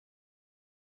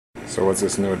So what's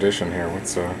this new addition here?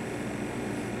 What's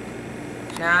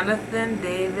Jonathan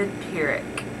David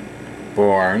Pierik.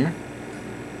 born?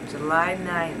 July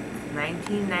 9th,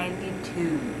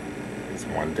 1992. He's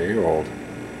 1 day old.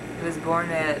 He was born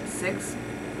at 6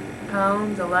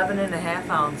 pounds, 11 and a half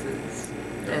ounces,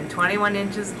 and 21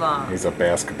 inches long. He's a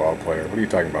basketball player. What are you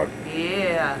talking about?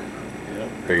 Yeah. Yep.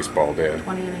 Baseball dad.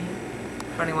 20 and a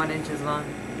half. 21 inches long.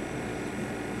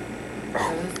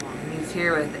 That is long. And he's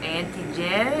here with Auntie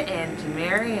Janet, Auntie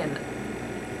Mary, and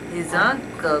his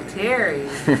Uncle Terry.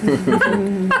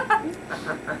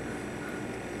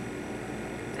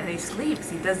 And he sleeps.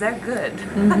 He does that good.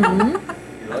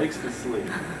 He likes to sleep.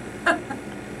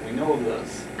 We know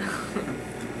this.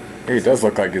 Hey, he does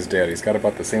look like his dad. He's got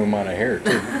about the same amount of hair,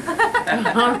 too.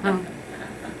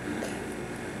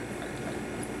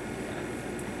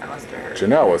 That must have hurt.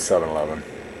 Janelle was 7'11".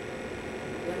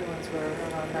 The other ones were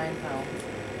around 9 pounds.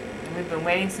 And we've been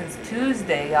waiting since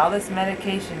Tuesday, all this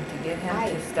medication to get him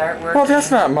to start working. Well,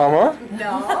 that's not Mama.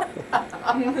 No.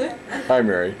 Hi,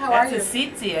 Mary. How are That's you? a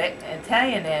Sitzi,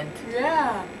 Italian end.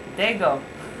 Yeah. They go.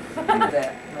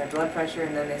 My blood pressure,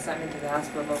 and then they sent me to the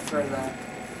hospital for the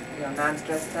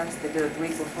non-stress test. They did it the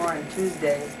week before, and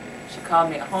Tuesday she called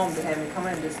me at home to have me come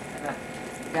in, and I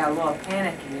got a little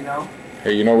panicky,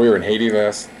 Hey, you know we were in Haiti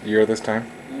last year this time?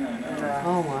 Yeah, I know. And,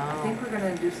 Oh, I wow. think we're going to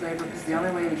induce labor because the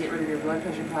only way to get rid of your blood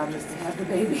pressure problem is to have the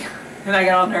baby. And I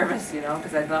got all nervous,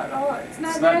 because I thought, oh, it's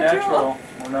not natural.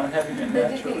 We're not having it They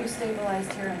did get you natural.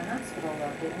 stabilized here in the hospital,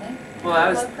 though, didn't they? Well, I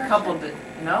was Blood pressure? coupled,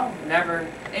 no, never.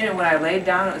 And when I laid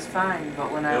down, it was fine.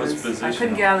 But when I It was I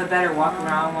couldn't positional. get out of the bed or walk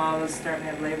around while I was starting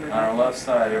to have labor. On our left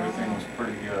side, everything was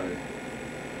pretty good.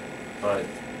 But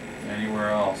anywhere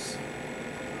else,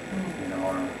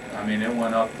 I mean, it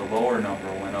went up, the lower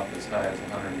number went up as high as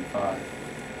 105.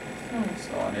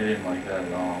 So, and they didn't like that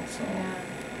at all, so. Yeah.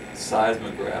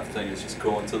 Seismograph thing is just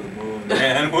going to the moon,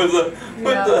 man, with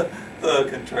the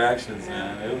contractions,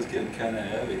 man. It was getting kind of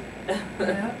heavy.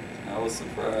 Yeah. I was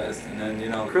surprised. And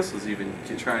then, Chris was even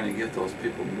trying to get those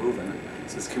people moving. He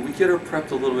says, can we get her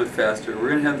prepped a little bit faster? We're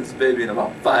going to have this baby in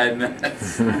about 5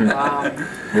 minutes.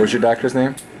 What was your doctor's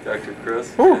name? Dr.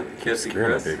 Chris. Ooh, Kissy scared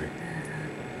Chris. the baby.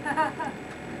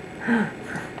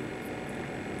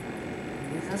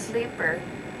 He's a sleeper.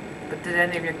 But did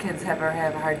any of your kids ever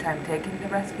have a hard time taking the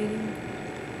breastfeeding?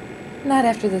 Not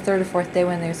after the 3rd or 4th day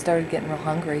when they started getting real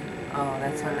hungry. Oh,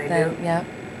 that's when they Then, do? yep.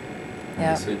 And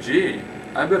I said, gee,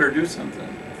 I better do something.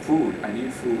 Food. I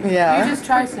need food. Yeah. You just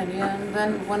try, Cindy, and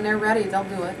then when they're ready, they'll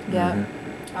do it Yeah.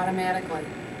 automatically.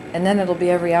 And then it'll be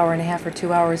every hour and a half or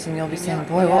 2 hours, and you'll be saying, Yeah.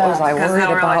 boy, what was I Because worried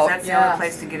they'll realize about? that's the Yes. only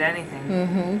place to get anything.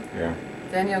 Mm-hmm. Yeah.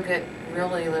 Then you'll get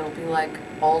really, it'll be like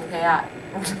old hat.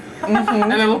 Mm-hmm.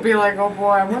 And it'll be like, oh boy,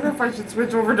 I wonder if I should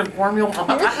switch over to formula.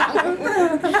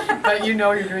 But you're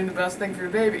doing the best thing for your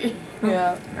baby.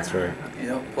 Yeah. That's right.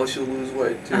 Plus you'll lose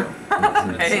weight, too.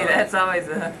 Hey, that's always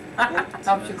a...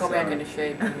 Helps you go back into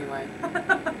shape anyway.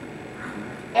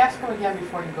 Ask them again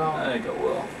before you go, I think I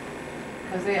will.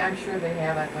 because I'm sure they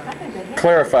have it. But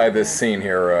Clarify this scene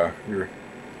here.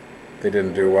 They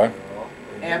didn't do what?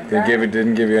 They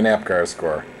didn't give you an APGAR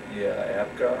score. Yeah,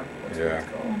 APGAR. That's what Yeah. it's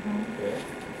called. Okay.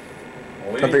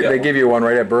 Well, we But didn't they get give you one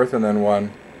right at birth and then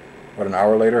one, what, an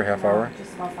hour later, half hour?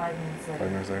 Just about 5 minutes later.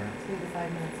 5 minutes later? 3 to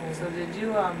 5 minutes later. So did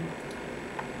you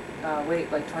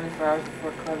wait like 24 hours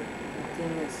before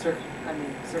continuing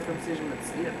circumcision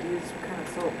with do you use kind of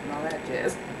soap and all that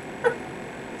jazz? Oh,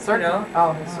 Oh, so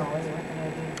what can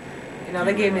I do?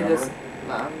 They gave me this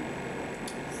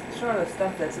sort of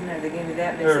stuff that's in there. They gave me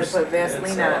that and they There's- said put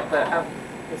Vaseline it's, on it, but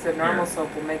they said normal here.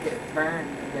 soap will make it burn,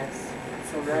 I guess. It's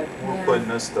so red. We're Yeah. putting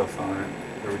this stuff on it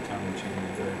every time we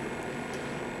change it.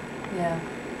 Yeah.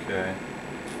 Okay.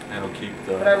 That'll keep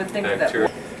the But I would think that- bacteria.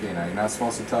 Okay, now you're not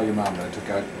supposed to tell your mom that I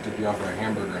took you out for a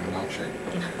hamburger and a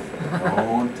milkshake.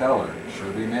 Don't tell her.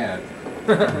 She'll be mad.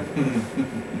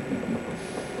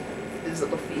 His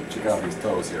little feet. Check out these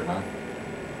toes here, huh?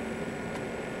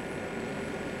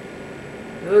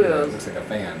 Ooh. Looks like a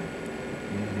fan.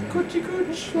 Coochie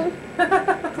cooch.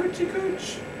 Coochie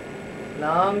cooch.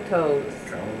 Long toes.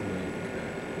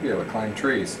 You be able to climb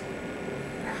trees.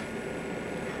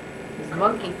 His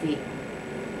monkey feet.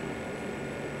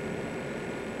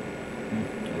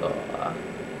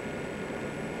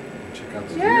 Check out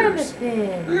those ears.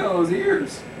 Jonathan. Look at all those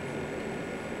ears.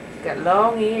 He's got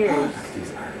long ears. Look at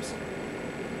these arms.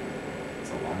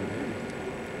 It's a long baby.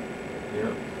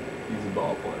 Yep. He's a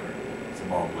ball player. It's a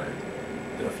ball player.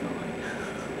 Definitely.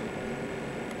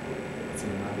 That's in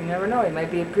You never know, he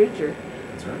might be a preacher.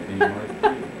 That's right. He might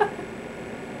be.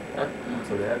 That's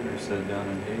what Abner said down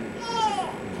in Haiti. That's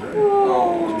right.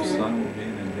 Oh, Your son will be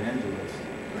an evangelist.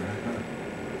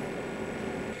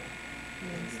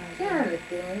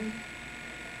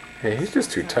 Hey, he's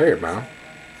just too tired, Mom.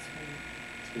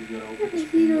 So you gotta Let open me the see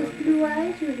screen those up. blue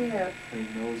eyes you have.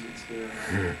 He knows it's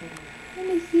there. Let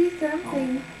me see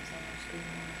something.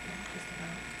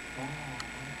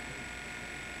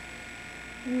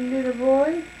 Little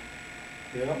boy.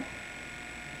 Yeah.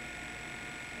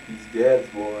 He's Dad's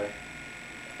boy.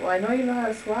 Well, I know you know how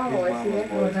to swallow. He's I see Mama's that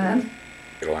boy, going too. on.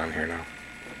 Get on here now.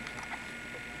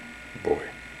 Boy.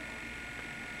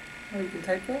 Oh, you can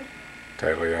type that?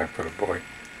 Title, yeah, put a boy.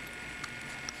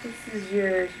 This is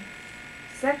your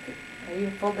second. Are you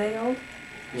a full day old?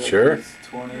 Yeah, Sure. He's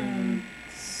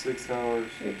 26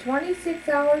 hours. You're 26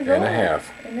 hours old. And a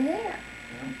half. And a half.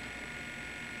 Yeah.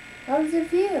 How does it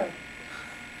feel?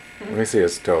 Let me see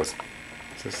his toes.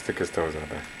 Just stick his toes out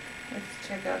there. Let's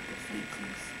check out the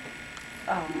feeties.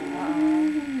 Oh.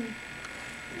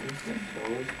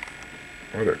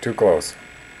 Oh, they're too close.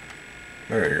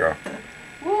 There you go.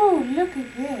 Whoa, look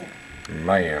at that.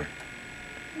 Man.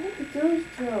 Look at those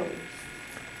toes.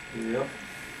 Yep.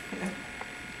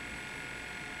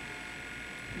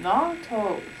 Long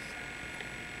toes.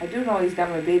 I do know he's got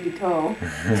my baby toe.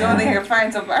 It's the only thing I can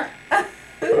find so far.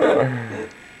 Couldn't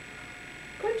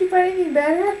you find anything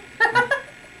better?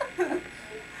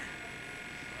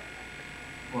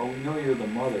 Well, we know you're the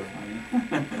mother, honey.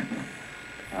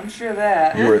 I'm sure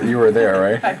that. You were there,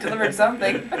 right? I delivered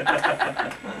something.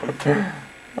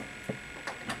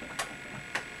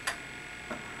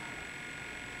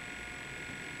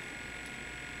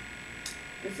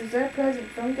 This is our present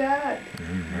from God.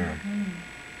 Mm-hmm.